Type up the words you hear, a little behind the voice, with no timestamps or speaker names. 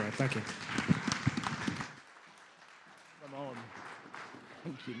Thank you. Come on.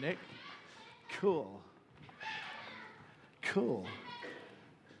 Thank you, Nick. Cool. Do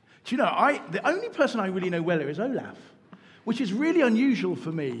you know, the only person I really know well here is Olaf, which is really unusual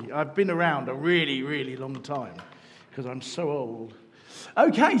for me. I've been around a really, really long time because I'm so old.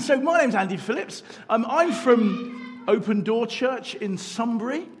 Okay, so my name's Andy Phillips. I'm from Open Door Church in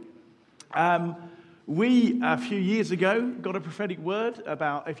Sunbury. We, a few years ago, got a prophetic word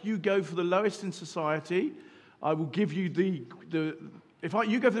about if you go for the lowest in society, I will give you you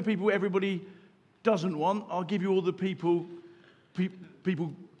go for the people everybody doesn't want, I'll give you all the people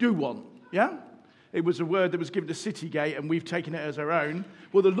do want. Yeah? It was a word that was given to Citygate, and we've taken it as our own.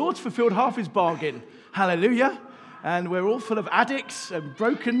 Well, the Lord's fulfilled half his bargain. Hallelujah. And we're all full of addicts and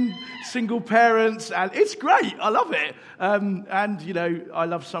broken single parents, and it's great. I love it. And, you know, I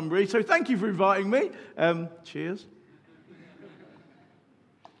love Sunbury, so thank you for inviting me. Cheers.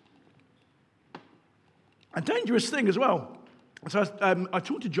 A dangerous thing as well. So I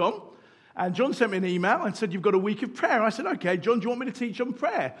talked to John, and John sent me an email and said, you've got a week of prayer. I said, okay, John, do you want me to teach on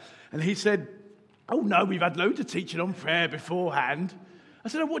prayer? And he said, oh, no, we've had loads of teaching on prayer beforehand. I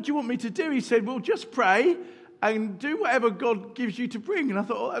said, oh, what do you want me to do? He said, well, just pray and do whatever God gives you to bring. And I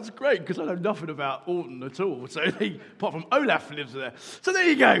thought, oh, that's great, because I know nothing about Alton at all. So apart from Olaf lives there. So there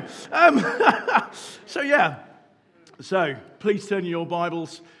you go. So please turn your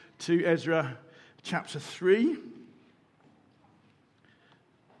Bibles to Ezra chapter 3.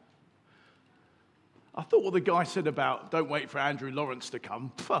 I thought what the guy said about don't wait for Andrew Lawrence to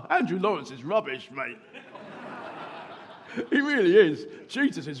come. Andrew Lawrence is rubbish, mate. He really is.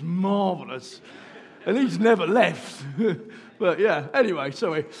 Jesus is marvellous. And he's never left. But yeah, anyway,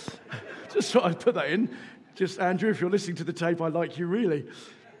 sorry. Just thought I'd put that in. Just, Andrew, if you're listening to the tape, I like you really.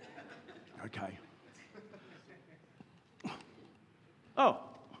 Okay. Oh,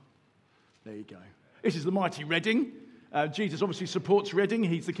 there you go. This is the mighty Reading. Jesus obviously supports Reading.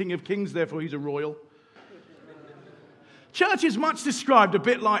 He's the King of Kings, therefore he's a royal. Church is much described a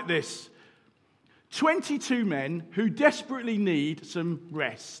bit like this. 22 men who desperately need some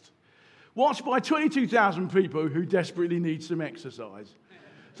rest. Watched by 22,000 people who desperately need some exercise.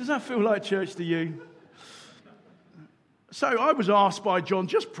 Does that feel like church to you? So I was asked by John,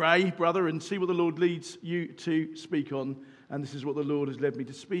 just pray, brother, and see what the Lord leads you to speak on. And this is what the Lord has led me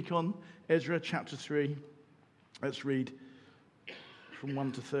to speak on. Ezra chapter 3. Let's read from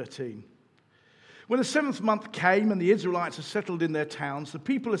 1 to 13. When the 7th month came and the Israelites had settled in their towns, the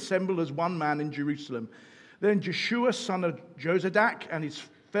people assembled as one man in Jerusalem. Then Joshua, son of Jozadak, and his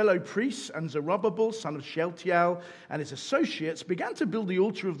fellow priests, and Zerubbabel, son of Shealtiel, and his associates began to build the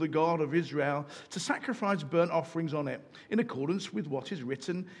altar of the God of Israel to sacrifice burnt offerings on it, in accordance with what is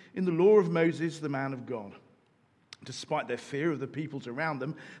written in the law of Moses, the man of God. Despite their fear of the peoples around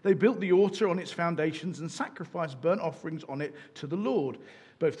them, they built the altar on its foundations and sacrificed burnt offerings on it to the Lord,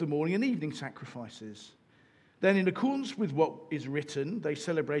 both the morning and evening sacrifices. Then, in accordance with what is written, they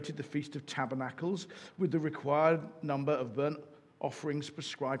celebrated the Feast of Tabernacles with the required number of burnt offerings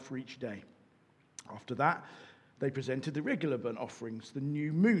prescribed for each day. After that, they presented the regular burnt offerings, the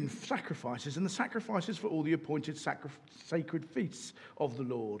new moon sacrifices, and the sacrifices for all the appointed sacred feasts of the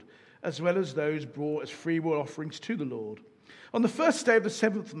Lord, as well as those brought as freewill offerings to the Lord. On the first day of the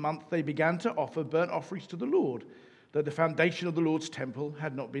 7th month, they began to offer burnt offerings to the Lord, though the foundation of the Lord's temple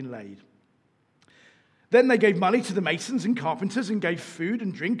had not been laid. Then they gave money to the masons and carpenters and gave food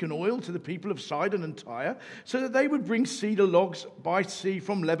and drink and oil to the people of Sidon and Tyre, so that they would bring cedar logs by sea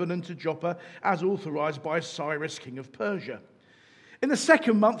from Lebanon to Joppa, as authorized by Cyrus, king of Persia. In the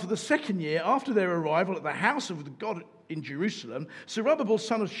 2nd month of the 2nd year, after their arrival at the house of the God in Jerusalem, Zerubbabel,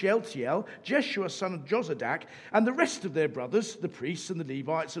 son of Shealtiel, Jeshua, son of Jozadak, and the rest of their brothers, the priests and the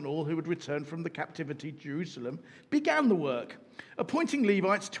Levites and all who had returned from the captivity to Jerusalem, began the work, appointing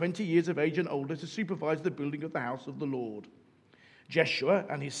Levites 20 years of age and older to supervise the building of the house of the Lord. Jeshua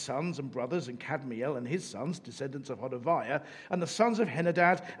and his sons and brothers, and Kadmiel and his sons, descendants of Hodaviah, and the sons of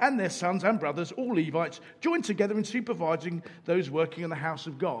Henadad and their sons and brothers, all Levites, joined together in supervising those working in the house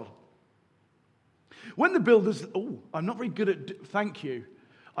of God. When the builders... Oh, I'm not very good at... Thank you.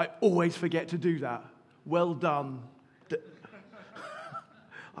 I always forget to do that. Well done.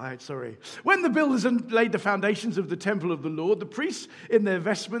 Sorry. When the builders laid the foundations of the temple of the Lord, the priests in their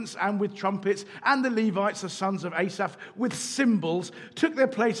vestments and with trumpets, and the Levites, the sons of Asaph, with cymbals, took their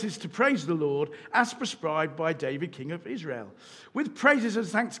places to praise the Lord, as prescribed by David, king of Israel. With praises and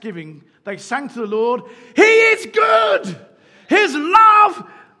thanksgiving, they sang to the Lord, "He is good! His love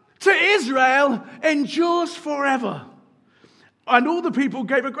to Israel endures forever." And all the people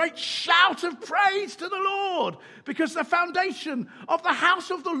gave a great shout of praise to the Lord because the foundation of the house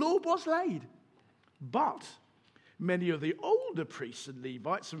of the Lord was laid. But many of the older priests and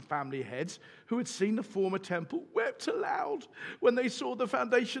Levites and family heads who had seen the former temple wept aloud when they saw the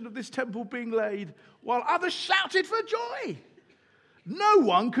foundation of this temple being laid, while others shouted for joy. No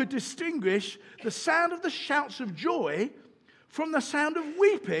one could distinguish the sound of the shouts of joy from the sound of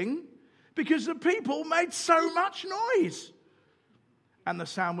weeping because the people made so much noise. And the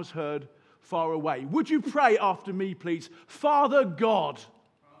sound was heard far away. Would you pray after me, please? Father God,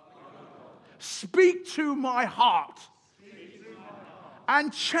 speak to my heart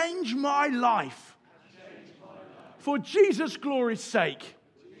and change my life for Jesus' glory's sake.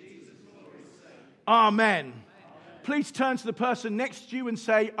 Amen. Please turn to the person next to you and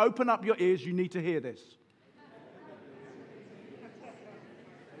say, open up your ears, you need to hear this.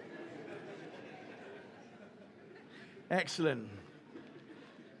 Excellent.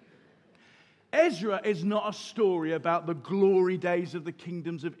 Ezra is not a story about the glory days of the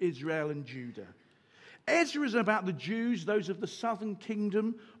kingdoms of Israel and Judah. Ezra is about the Jews, those of the southern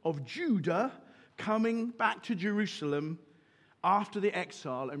kingdom of Judah, coming back to Jerusalem after the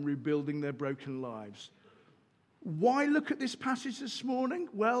exile and rebuilding their broken lives. Why look at this passage this morning?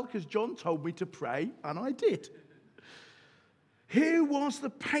 Well, because John told me to pray, and I did. Here was the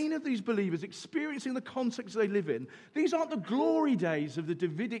pain of these believers experiencing the context they live in. These aren't the glory days of the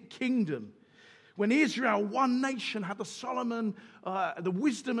Davidic kingdom, when Israel, one nation, had the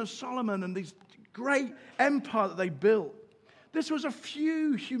wisdom of Solomon and this great empire that they built. This was a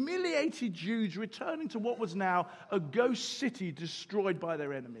few humiliated Jews returning to what was now a ghost city destroyed by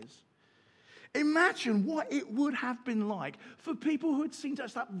their enemies. Imagine what it would have been like for people who had seen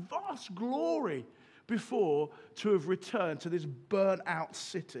such that vast glory before to have returned to this burnt out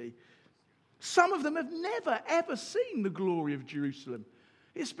city. Some of them have never ever seen the glory of Jerusalem.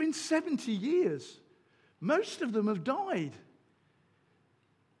 It's been 70 years. Most of them have died.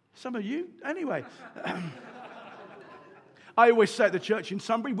 Some of you, anyway. I always say at the church in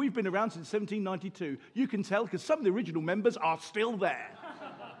Sunbury, we've been around since 1792. You can tell because some of the original members are still there.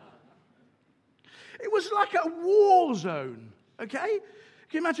 It was like a war zone, okay?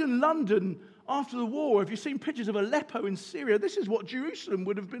 Can you imagine London after the war? If you've seen pictures of Aleppo in Syria, this is what Jerusalem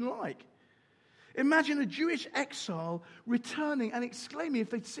would have been like. Imagine a Jewish exile returning and exclaiming,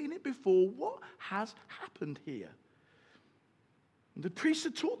 if they'd seen it before, what has happened here? The priests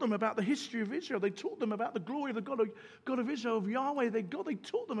had taught them about the history of Israel. They taught them about the glory of the God of Israel, of Yahweh, their God. They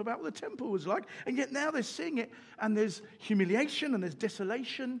taught them about what the temple was like. And yet now they're seeing it, and there's humiliation and there's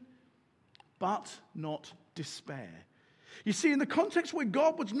desolation, but not despair. You see, in the context where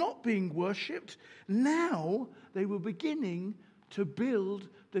God was not being worshipped, now they were beginning to build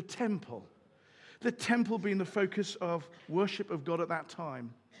the temple. The temple being the focus of worship of God at that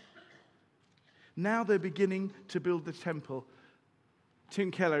time. Now they're beginning to build the temple.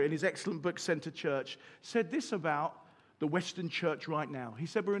 Tim Keller, in his excellent book, Center Church, said this about the Western church right now. He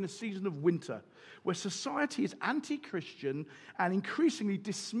said we're in a season of winter where society is anti-Christian and increasingly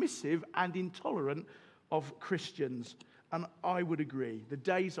dismissive and intolerant of Christians. And I would agree. The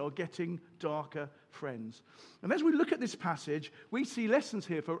days are getting darker, friends. And as we look at this passage, we see lessons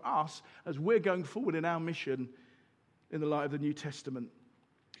here for us as we're going forward in our mission in the light of the New Testament.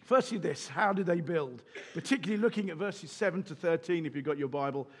 Firstly this, how did they build? Particularly looking at verses 7 to 13, if you've got your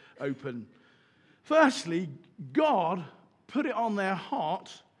Bible open. Firstly, God put it on their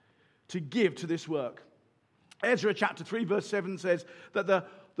heart to give to this work. Ezra chapter 3, verse 7 says that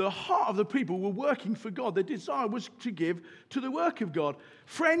the heart of the people were working for God. Their desire was to give to the work of God.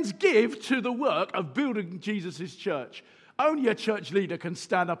 Friends, give to the work of building Jesus' church. Only a church leader can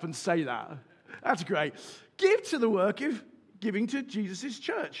stand up and say that. That's great. Give to the work of giving to Jesus'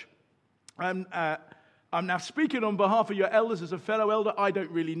 church. I'm now speaking on behalf of your elders as a fellow elder. I don't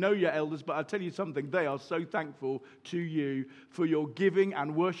really know your elders, but I'll tell you something. They are so thankful to you for your giving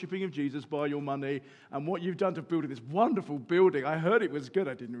and worshipping of Jesus by your money and what you've done to build this wonderful building. I heard it was good.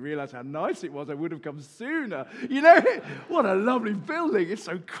 I didn't realize how nice it was. I would have come sooner. You know, what a lovely building. It's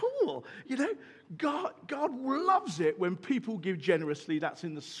so cool. You know, God loves it when people give generously. That's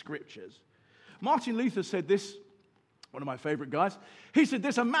in the scriptures. Martin Luther said this. One of my favorite guys. He said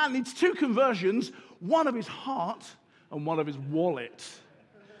this: a man needs two conversions, one of his heart and one of his wallet.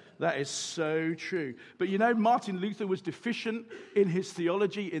 That is so true. But you know, Martin Luther was deficient in his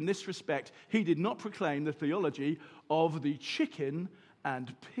theology in this respect. He did not proclaim the theology of the chicken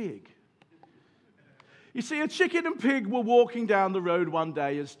and pig. You see, a chicken and pig were walking down the road one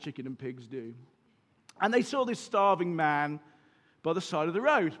day, as chicken and pigs do. And they saw this starving man by the side of the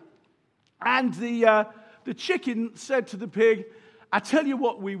road. And the the chicken said to the pig, I tell you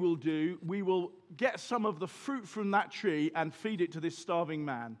what we will do. We will get some of the fruit from that tree and feed it to this starving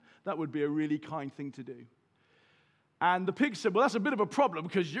man. That would be a really kind thing to do. And the pig said, well, that's a bit of a problem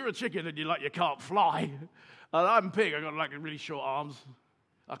because you're a chicken and you can't fly. And I'm a pig. I've got really short arms.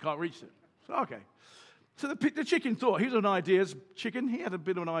 I can't reach it. So, okay. So the chicken thought, here's an idea. Chicken, he had a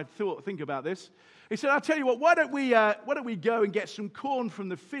bit of an think about this. He said, I'll tell you what, why don't we go and get some corn from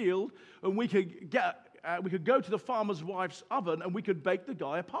the field and we could go to the farmer's wife's oven and we could bake the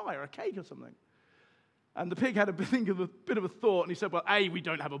guy a pie or a cake or something. And the pig had a bit of a thought and he said, well, A, we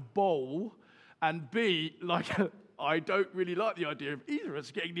don't have a bowl, and B, I don't really like the idea of either of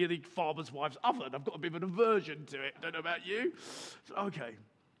us getting near the farmer's wife's oven. I've got a bit of an aversion to it. Don't know about you. So, okay.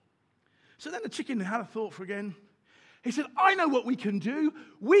 So then the chicken had a thought for again. He said, I know what we can do.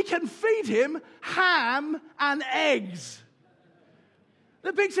 We can feed him ham and eggs.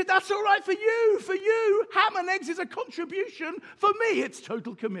 The pig said, that's all right for you. For you, ham and eggs is a contribution. For me, it's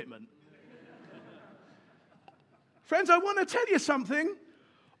total commitment. Friends, I want to tell you something.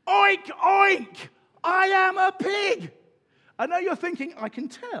 Oink, oink. I am a pig. I know you're thinking, I can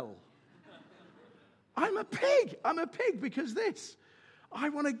tell. I'm a pig. I'm a pig because this. I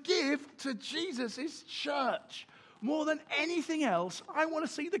want to give to Jesus' church. More than anything else, I want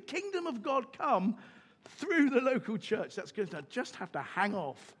to see the kingdom of God come through the local church. That's going to just have to hang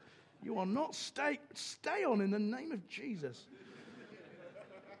off. You are not stay on in the name of Jesus.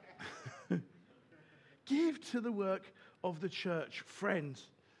 Give to the work of the church, friends.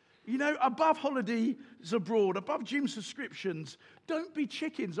 You know, above holidays abroad, above gym subscriptions, don't be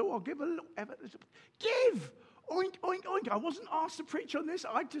chickens. Oh, I'll give a little. Give! Oink, oink, oink. I wasn't asked to preach on this.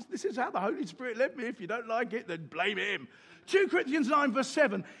 This is how the Holy Spirit led me. If you don't like it, then blame him. 2 Corinthians 9, verse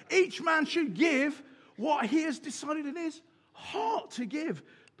 7. Each man should give what he has decided in his heart to give,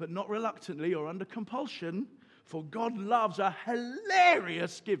 but not reluctantly or under compulsion, for God loves a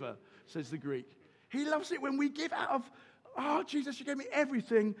hilarious giver, says the Greek. He loves it when we give out of, oh, Jesus, you gave me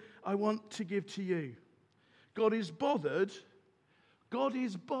everything I want to give to you. God is bothered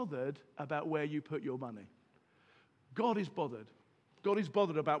about where you put your money. God is bothered. God is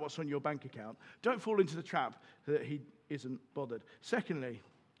bothered about what's on your bank account. Don't fall into the trap that he isn't bothered. Secondly,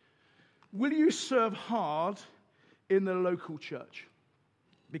 will you serve hard in the local church?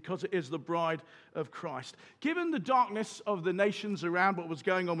 Because it is the bride of Christ. Given the darkness of the nations around what was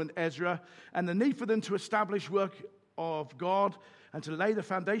going on with Ezra and the need for them to establish work of God and to lay the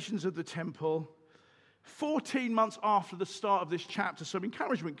foundations of the temple, 14 months after the start of this chapter, some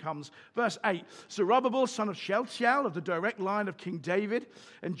encouragement comes. Verse 8, Zerubbabel, son of Shealtiel, of the direct line of King David,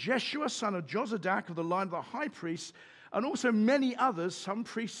 and Jeshua, son of Jozadak, of the line of the high priests, and also many others, some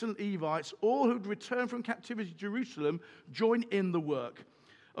priests and Levites, all who had returned from captivity to Jerusalem, joined in the work,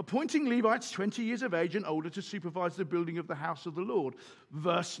 appointing Levites 20 years of age and older to supervise the building of the house of the Lord.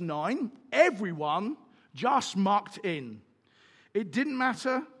 Verse 9, everyone just mucked in. It didn't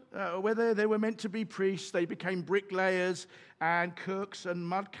matter whether they were meant to be priests. They became bricklayers and cooks and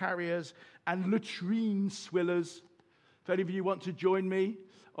mud carriers and latrine swillers. If any of you want to join me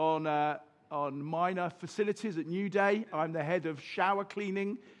on minor facilities at New Day, I'm the head of shower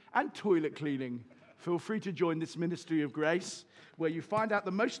cleaning and toilet cleaning. Feel free to join this ministry of grace, where you find out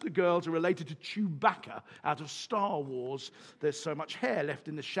that most of the girls are related to Chewbacca out of Star Wars. There's so much hair left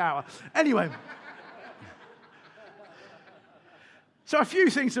in the shower. Anyway. So a few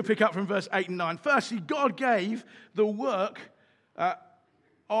things to pick up from verse 8 and 9. Firstly, God gave the work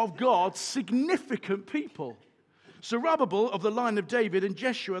of God significant people. Zerubbabel of the line of David and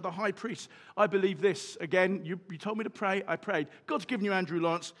Jeshua the high priest. I believe this. Again, you told me to pray. I prayed. God's given you Andrew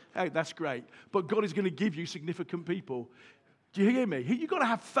Lawrence. Hey, that's great. But God is going to give you significant people. Do you hear me? You've got to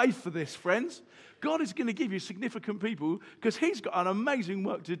have faith for this, friends. God is going to give you significant people because he's got an amazing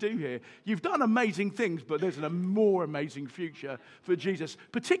work to do here. You've done amazing things, but there's a more amazing future for Jesus,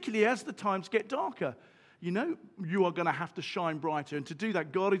 particularly as the times get darker. You know, you are going to have to shine brighter. And to do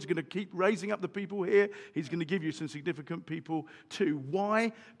that, God is going to keep raising up the people here. He's going to give you some significant people too.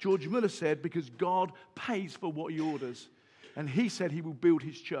 Why? George Muller said, because God pays for what he orders. And he said he will build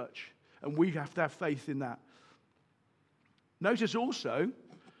his church. And we have to have faith in that. Notice also,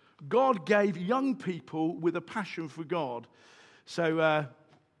 God gave young people with a passion for God. So I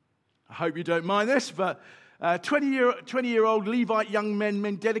hope you don't mind this, but 20-year-old Levite young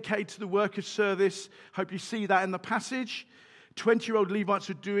men dedicated to the work of service. Hope you see that in the passage. 20-year-old Levites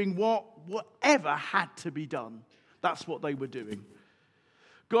were doing whatever had to be done. That's what they were doing.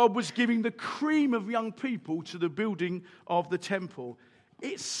 God was giving the cream of young people to the building of the temple.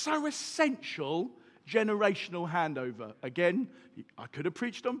 It's so essential generational handover. Again, I could have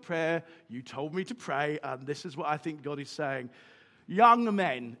preached on prayer. You told me to pray, and this is what I think God is saying. Young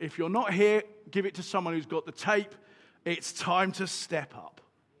men, if you're not here, give it to someone who's got the tape. It's time to step up,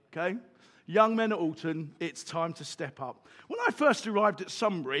 okay? Young men at Alton, it's time to step up. When I first arrived at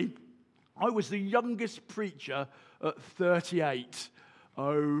Sunbury, I was the youngest preacher at 38.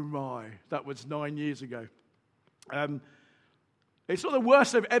 Oh my, that was 9 years ago. It's not the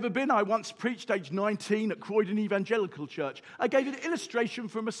worst I've ever been. I once preached age 19 at Croydon Evangelical Church. I gave an illustration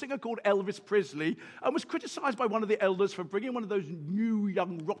from a singer called Elvis Presley and was criticized by one of the elders for bringing one of those new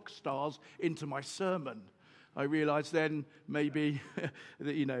young rock stars into my sermon. I realized then maybe,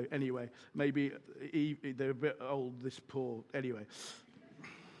 anyway, maybe they're a bit old, this poor. Anyway,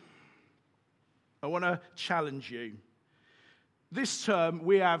 I want to challenge you. This term,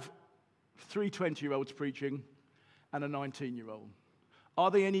 we have 3 20-year-olds preaching and a 19-year-old. Are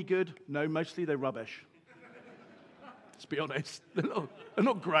they any good? No, mostly they're rubbish. Let's be honest. They're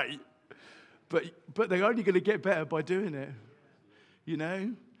not great. But they're only going to get better by doing it. You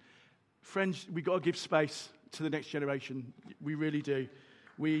know? Friends, we've got to give space to the next generation. We really do.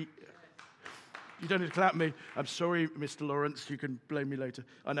 You don't need to clap me. I'm sorry, Mr. Lawrence. You can blame me later.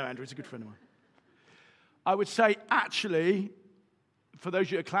 I know Andrew. He's a good friend of mine. I would say, actually, for those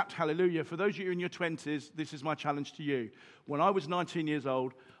of you who clapped, hallelujah. For those of you in your 20s, this is my challenge to you. When I was 19 years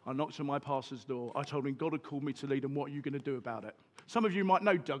old, I knocked on my pastor's door. I told him God had called me to lead, and what are you going to do about it? Some of you might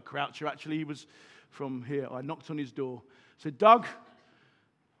know Doug Croucher. Actually, he was from here. I knocked on his door. I said, Doug,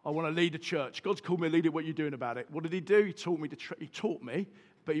 I want to lead a church. God's called me to lead it. What are you doing about it? What did he do? He taught me,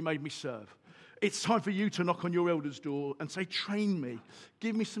 but he made me serve. It's time for you to knock on your elder's door and say, train me.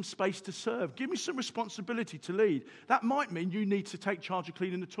 Give me some space to serve. Give me some responsibility to lead. That might mean you need to take charge of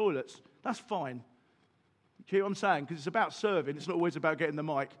cleaning the toilets. That's fine. You hear what I'm saying? Because it's about serving. It's not always about getting the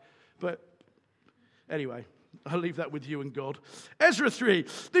mic. But anyway, I'll leave that with you and God. Ezra 3.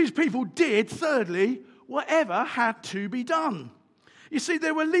 These people did, thirdly, whatever had to be done. You see,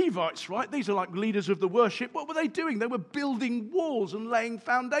 there were Levites, right? These are like leaders of the worship. What were they doing? They were building walls and laying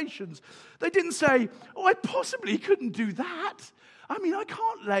foundations. They didn't say, I possibly couldn't do that. I mean, I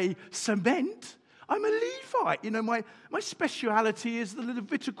can't lay cement. I'm a Levite. My speciality is the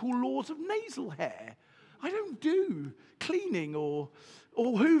Levitical laws of nasal hair. I don't do cleaning or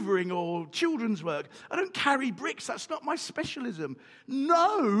hoovering or children's work. I don't carry bricks. That's not my specialism.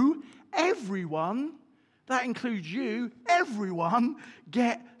 No, everyone, that includes you, everyone,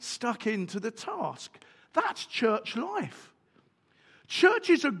 get stuck into the task. That's church life.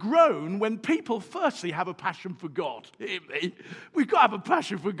 Churches are grown when people firstly have a passion for God. We've got to have a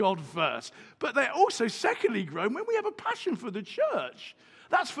passion for God first. But they're also secondly grown when we have a passion for the church.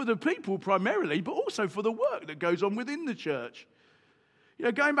 That's for the people primarily, but also for the work that goes on within the church.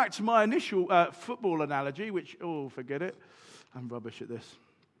 Going back to my initial football analogy, which, forget it. I'm rubbish at this.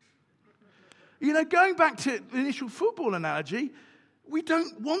 Going back to the initial football analogy, we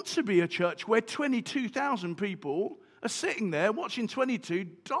don't want to be a church where 22,000 people are sitting there watching 22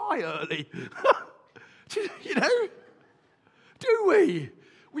 die early. Do we?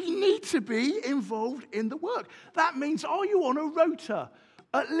 We need to be involved in the work. That means, are you on a rota?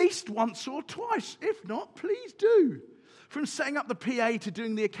 At least once or twice. If not, please do. From setting up the PA to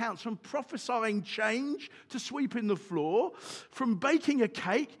doing the accounts, from prophesying change to sweeping the floor, from baking a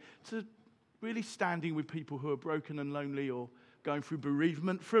cake to really standing with people who are broken and lonely or going through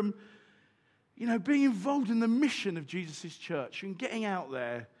bereavement, from, being involved in the mission of Jesus' church and getting out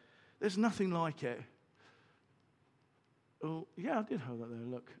there. There's nothing like it. Oh, yeah, I did have that there.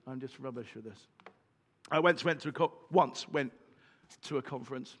 Look, I'm just rubbish at this. I once went to a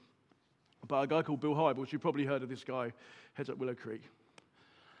conference by a guy called Bill Hybels. You've probably heard of this guy, heads up Willow Creek.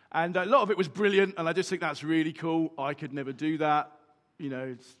 And a lot of it was brilliant, and I just think that's really cool. I could never do that.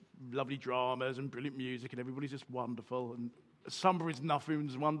 It's lovely dramas and brilliant music, and everybody's just wonderful. And Sunbury's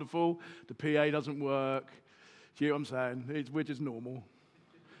nothing's wonderful. The PA doesn't work. Do you know what I'm saying? We're just normal.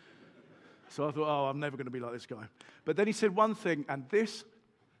 So I thought, I'm never going to be like this guy. But then he said one thing, and this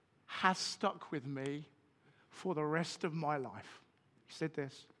has stuck with me for the rest of my life. He said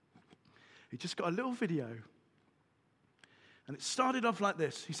this. He just got a little video. And it started off like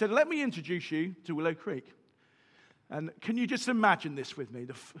this. He said, let me introduce you to Willow Creek. And can you just imagine this with me?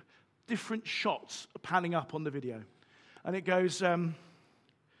 The different shots are panning up on the video. And it goes,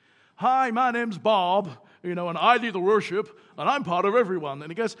 hi, my name's Bob, and I lead the worship, and I'm part of everyone.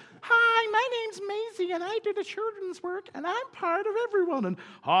 And he goes, hi, my name's Maisie, and I do the children's work, and I'm part of everyone. And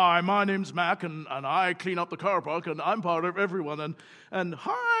hi, my name's Mac, and I clean up the car park, and I'm part of everyone. And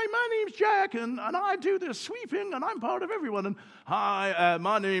hi, my name's Jack, and I do the sweeping, and I'm part of everyone. And hi,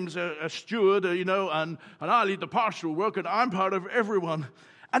 my name's Stuart, and I lead the pastoral work, and I'm part of everyone.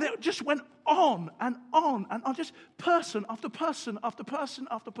 And it just went on and on, just person after person after person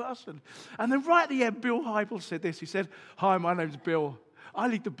after person. And then right at the end, Bill Hybels said this. He said, hi, my name's Bill. I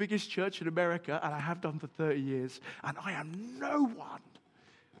lead the biggest church in America, and I have done for 30 years. And I am no one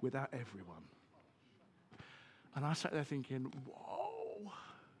without everyone. And I sat there thinking, whoa.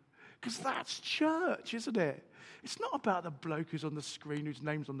 Because that's church, isn't it? It's not about the bloke who's on the screen whose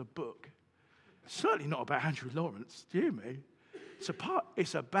name's on the book. It's certainly not about Andrew Lawrence. Do you hear me?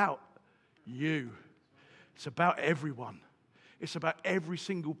 It's about you. It's about everyone. It's about every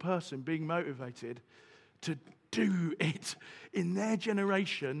single person being motivated to do it in their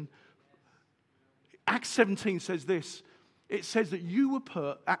generation. Acts 17 says this. It says that you were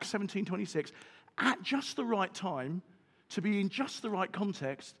put, Acts 17:26, at just the right time to be in just the right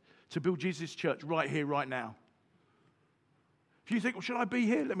context to build Jesus' church right here, right now. If you think, well, should I be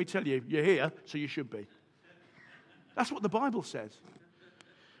here? Let me tell you, you're here, so you should be. That's what the Bible says.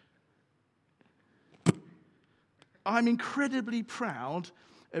 I'm incredibly proud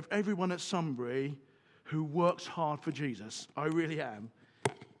of everyone at Sunbury who works hard for Jesus. I really am.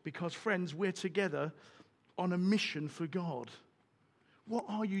 Because, friends, we're together on a mission for God. What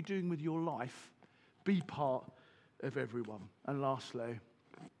are you doing with your life? Be part of everyone. And lastly,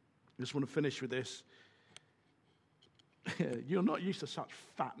 I just want to finish with this. You're not used to such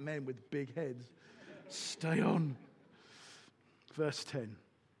fat men with big heads. Stay on. Verse 10.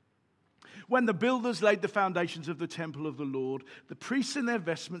 When the builders laid the foundations of the temple of the Lord, the priests in their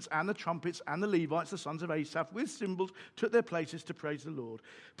vestments and the trumpets and the Levites, the sons of Asaph, with cymbals, took their places to praise the Lord.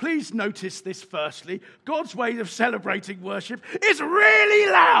 Please notice this firstly. God's way of celebrating worship is really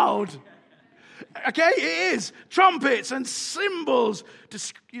loud. Okay, it is. Trumpets and cymbals,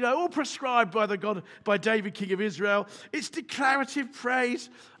 all prescribed by David, king of Israel. It's declarative praise.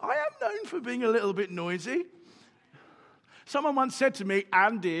 I am known for being a little bit noisy. Someone once said to me,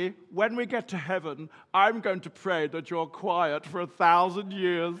 Andy, when we get to heaven, I'm going to pray that you're quiet for 1,000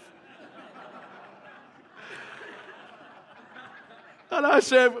 years. And I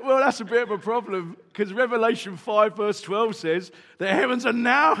said, well, that's a bit of a problem, because Revelation 5 verse 12 says, the heavens are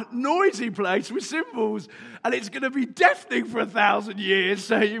now noisy place with cymbals, and it's going to be deafening for 1,000 years,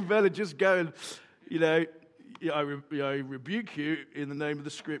 so you better just go and, I rebuke you in the name of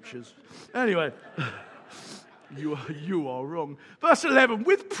the scriptures. Anyway... You are wrong. Verse 11,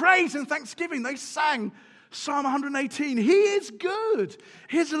 with praise and thanksgiving, they sang Psalm 118. He is good.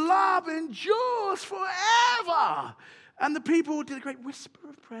 His love endures forever. And the people did a great whisper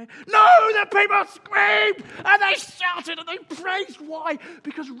of prayer. No, the people screamed and they shouted and they praised. Why?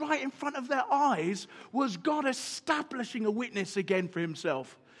 Because right in front of their eyes was God establishing a witness again for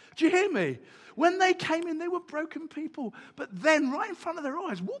himself. Do you hear me? When they came in, they were broken people. But then right in front of their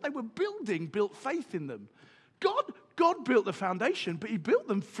eyes, what they were building built faith in them. God built the foundation, but he built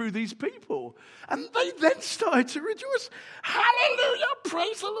them through these people. And they then started to rejoice. Hallelujah,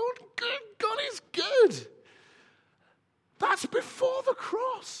 praise the Lord. Good, God is good. That's before the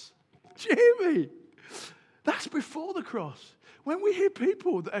cross. Do you hear me? That's before the cross. When we hear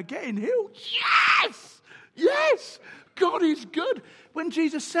people that are getting healed, yes, God is good. When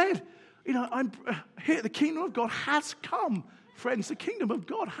Jesus said, I'm here, the kingdom of God has come. Friends, the kingdom of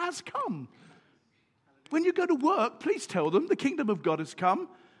God has come. When you go to work, please tell them the kingdom of God has come.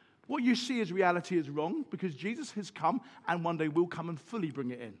 What you see as reality is wrong, because Jesus has come and one day will come and fully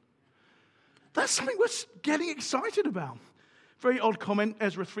bring it in. That's something we're getting excited about. Very odd comment,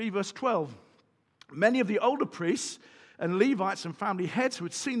 Ezra 3 verse 12. Many of the older priests and Levites and family heads who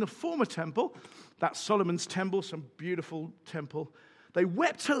had seen the former temple, that's Solomon's temple, some beautiful temple, they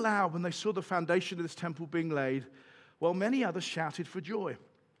wept aloud when they saw the foundation of this temple being laid, while many others shouted for joy.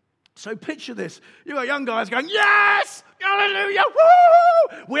 So picture this. You've got young guys going, yes, hallelujah,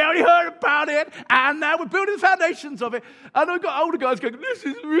 woo! We only heard about it, and now we're building the foundations of it. And I've got older guys going, this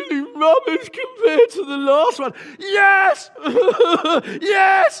is really rubbish compared to the last one. Yes!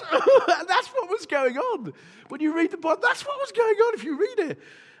 Yes! And that's what was going on. When you read the Bible, that's what was going on if you read it.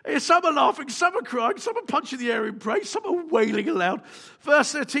 Some are laughing, some are crying, some are punching the air in praise, some are wailing aloud.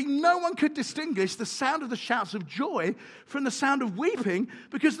 Verse 13, no one could distinguish the sound of the shouts of joy from the sound of weeping,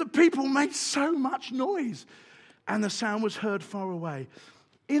 because the people made so much noise, and the sound was heard far away.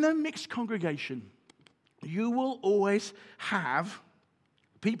 In a mixed congregation, you will always have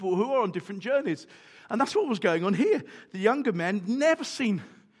people who are on different journeys. And that's what was going on here. The younger men never seen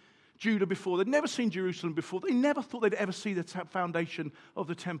Judah before. They'd never seen Jerusalem before. They never thought they'd ever see the foundation of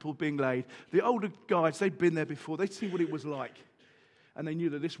the temple being laid. The older guys, they'd been there before. They'd seen what it was like. And they knew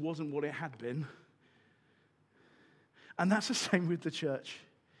that this wasn't what it had been. And that's the same with the church.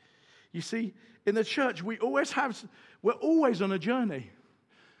 You see, in the church, we're always on a journey.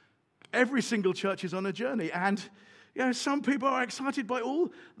 Every single church is on a journey. And, some people are excited by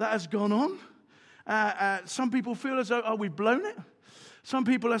all that has gone on. Some people feel as though, we've blown it. Some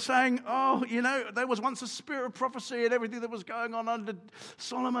people are saying, there was once a spirit of prophecy and everything that was going on under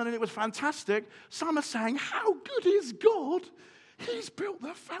Solomon and it was fantastic. Some are saying, how good is God? He's built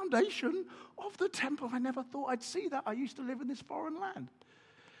the foundation of the temple. I never thought I'd see that. I used to live in this foreign land.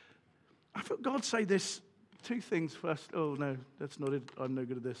 I felt God say this, two things first. Oh, no, that's not it. I'm no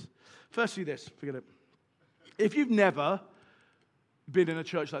good at this. Firstly, this, forget it. If you've never been in a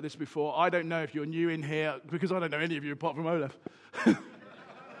church like this before, I don't know if you're new in here, because I don't know any of you apart from Olaf.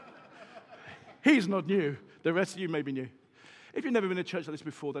 He's not new. The rest of you may be new. If you've never been in a church like this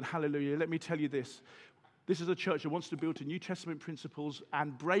before, then hallelujah. Let me tell you this. This is a church that wants to build to New Testament principles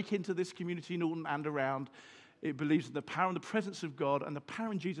and break into this community in Alton and around. It believes in the power and the presence of God and the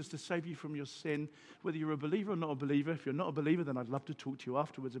power in Jesus to save you from your sin, whether you're a believer or not a believer. If you're not a believer, then I'd love to talk to you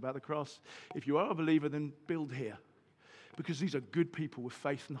afterwards about the cross. If you are a believer, then build here. Because these are good people with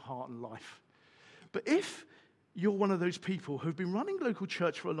faith and heart and life. But if you're one of those people who've been running local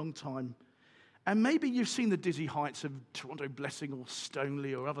church for a long time, and maybe you've seen the dizzy heights of Toronto Blessing or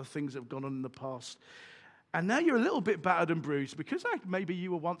Stoneleigh or other things that have gone on in the past, and now you're a little bit battered and bruised because maybe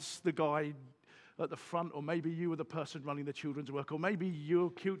you were once the guy at the front, or maybe you were the person running the children's work, or maybe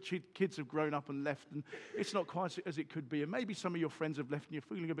your kids have grown up and left and it's not quite as it could be, and maybe some of your friends have left and you're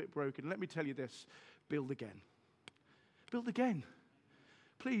feeling a bit broken. Let me tell you this, build again. Build again.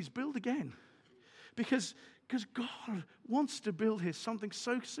 Please, build again. Because God wants to build here something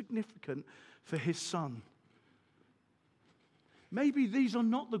so significant for his son. Maybe these are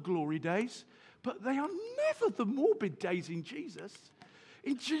not the glory days, but they are never the morbid days in Jesus.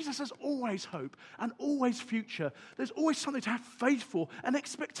 In Jesus, there's always hope and always future. There's always something to have faith for and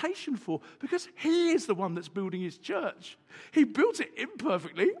expectation for, because he is the one that's building his church. He built it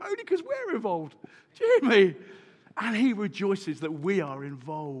imperfectly only because we're involved. Do you hear me? And he rejoices that we are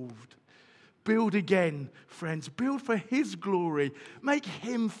involved. Build again, friends. Build for his glory. Make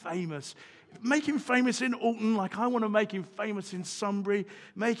him famous. Make him famous in Alton like I want to make him famous in Sunbury.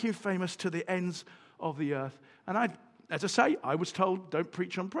 Make him famous to the ends of the earth. And as I say, I was told don't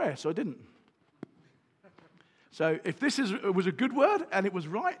preach on prayer, so I didn't. So if this was a good word and it was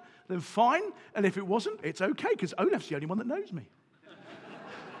right, then fine. And if it wasn't, it's okay, because Olaf's the only one that knows me.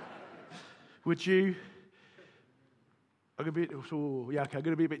 Would you... I'm going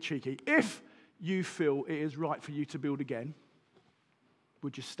to be a bit cheeky. If you feel it is right for you to build again,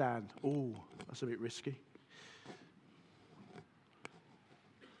 would you stand? Oh, that's a bit risky.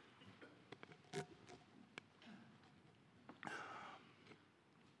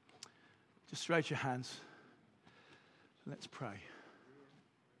 Just raise your hands. Let's pray.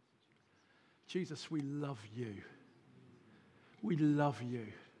 Jesus, we love you. We love you.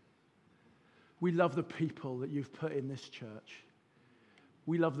 We love the people that you've put in this church.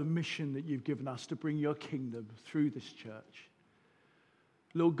 We love the mission that you've given us to bring your kingdom through this church.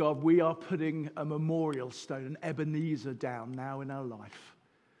 Lord God, we are putting a memorial stone, an Ebenezer, down now in our life.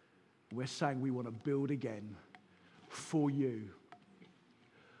 We're saying we want to build again for you.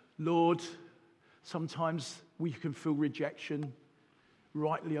 Lord, sometimes we can feel rejection,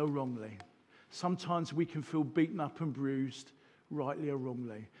 rightly or wrongly. Sometimes we can feel beaten up and bruised, rightly or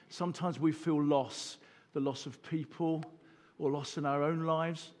wrongly. Sometimes we feel loss, the loss of people or loss in our own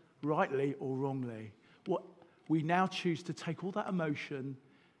lives, rightly or wrongly. We now choose to take all that emotion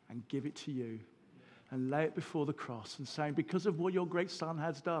and give it to you and lay it before the cross and saying, because of what your great Son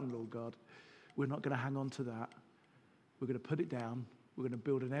has done, Lord God, we're not going to hang on to that. We're going to put it down. We're going to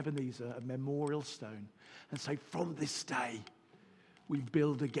build an Ebenezer, a memorial stone, and say, from this day, we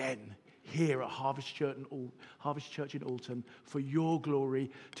build again here at Harvest Church in Alton for your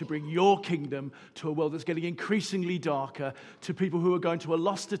glory, to bring your kingdom to a world that's getting increasingly darker, to people who are going to a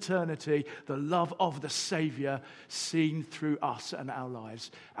lost eternity, the love of the Savior seen through us and our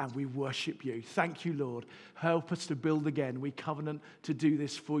lives. And we worship you. Thank you, Lord. Help us to build again. We covenant to do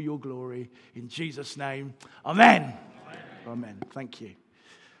this for your glory. In Jesus' name, amen. Amen. Thank you.